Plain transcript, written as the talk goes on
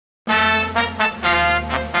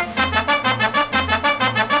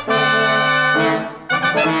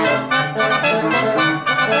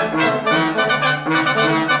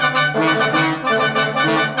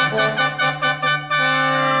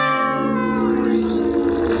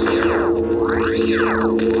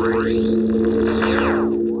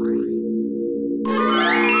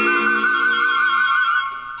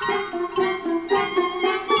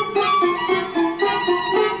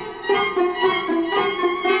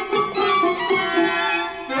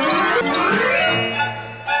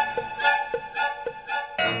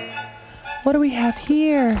what do we have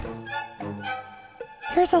here?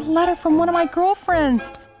 Here's a letter from one of my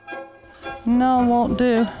girlfriends. No, won't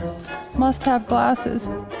do. Must have glasses.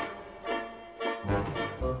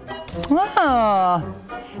 Ah.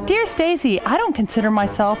 Dear Stacey, I don't consider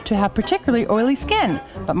myself to have particularly oily skin,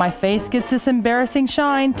 but my face gets this embarrassing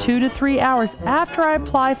shine 2 to 3 hours after I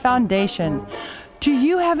apply foundation. Do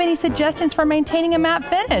you have any suggestions for maintaining a matte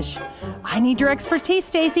finish? I need your expertise,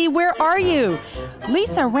 Stacey. Where are you?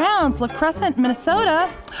 Lisa Rounds, La Crescent, Minnesota.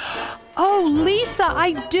 Oh, Lisa,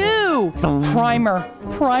 I do. Primer.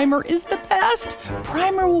 Primer is the best.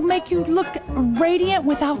 Primer will make you look radiant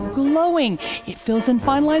without glowing. It fills in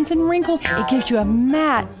fine lines and wrinkles. It gives you a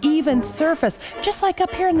matte, even surface, just like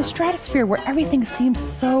up here in the stratosphere where everything seems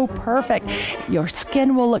so perfect. Your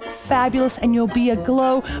skin will look fabulous and you'll be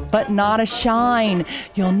aglow, but not a shine.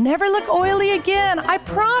 You'll never look oily again, I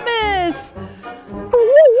promise.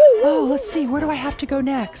 Oh, let's see, where do I have to go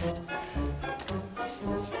next?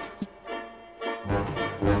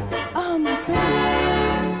 Oh my goodness.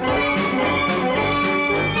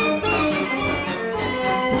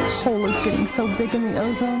 This hole is getting so big in the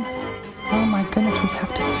ozone. Oh my goodness, we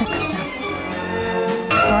have to fix this.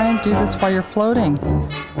 Try and do this while you're floating.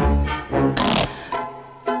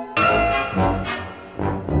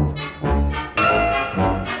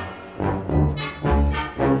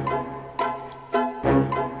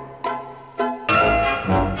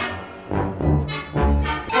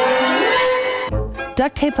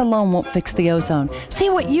 Duct tape alone won't fix the ozone. See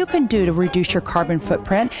what you can do to reduce your carbon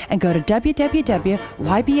footprint and go to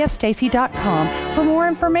www.ybfstacy.com for more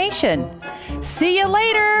information. See you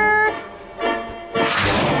later!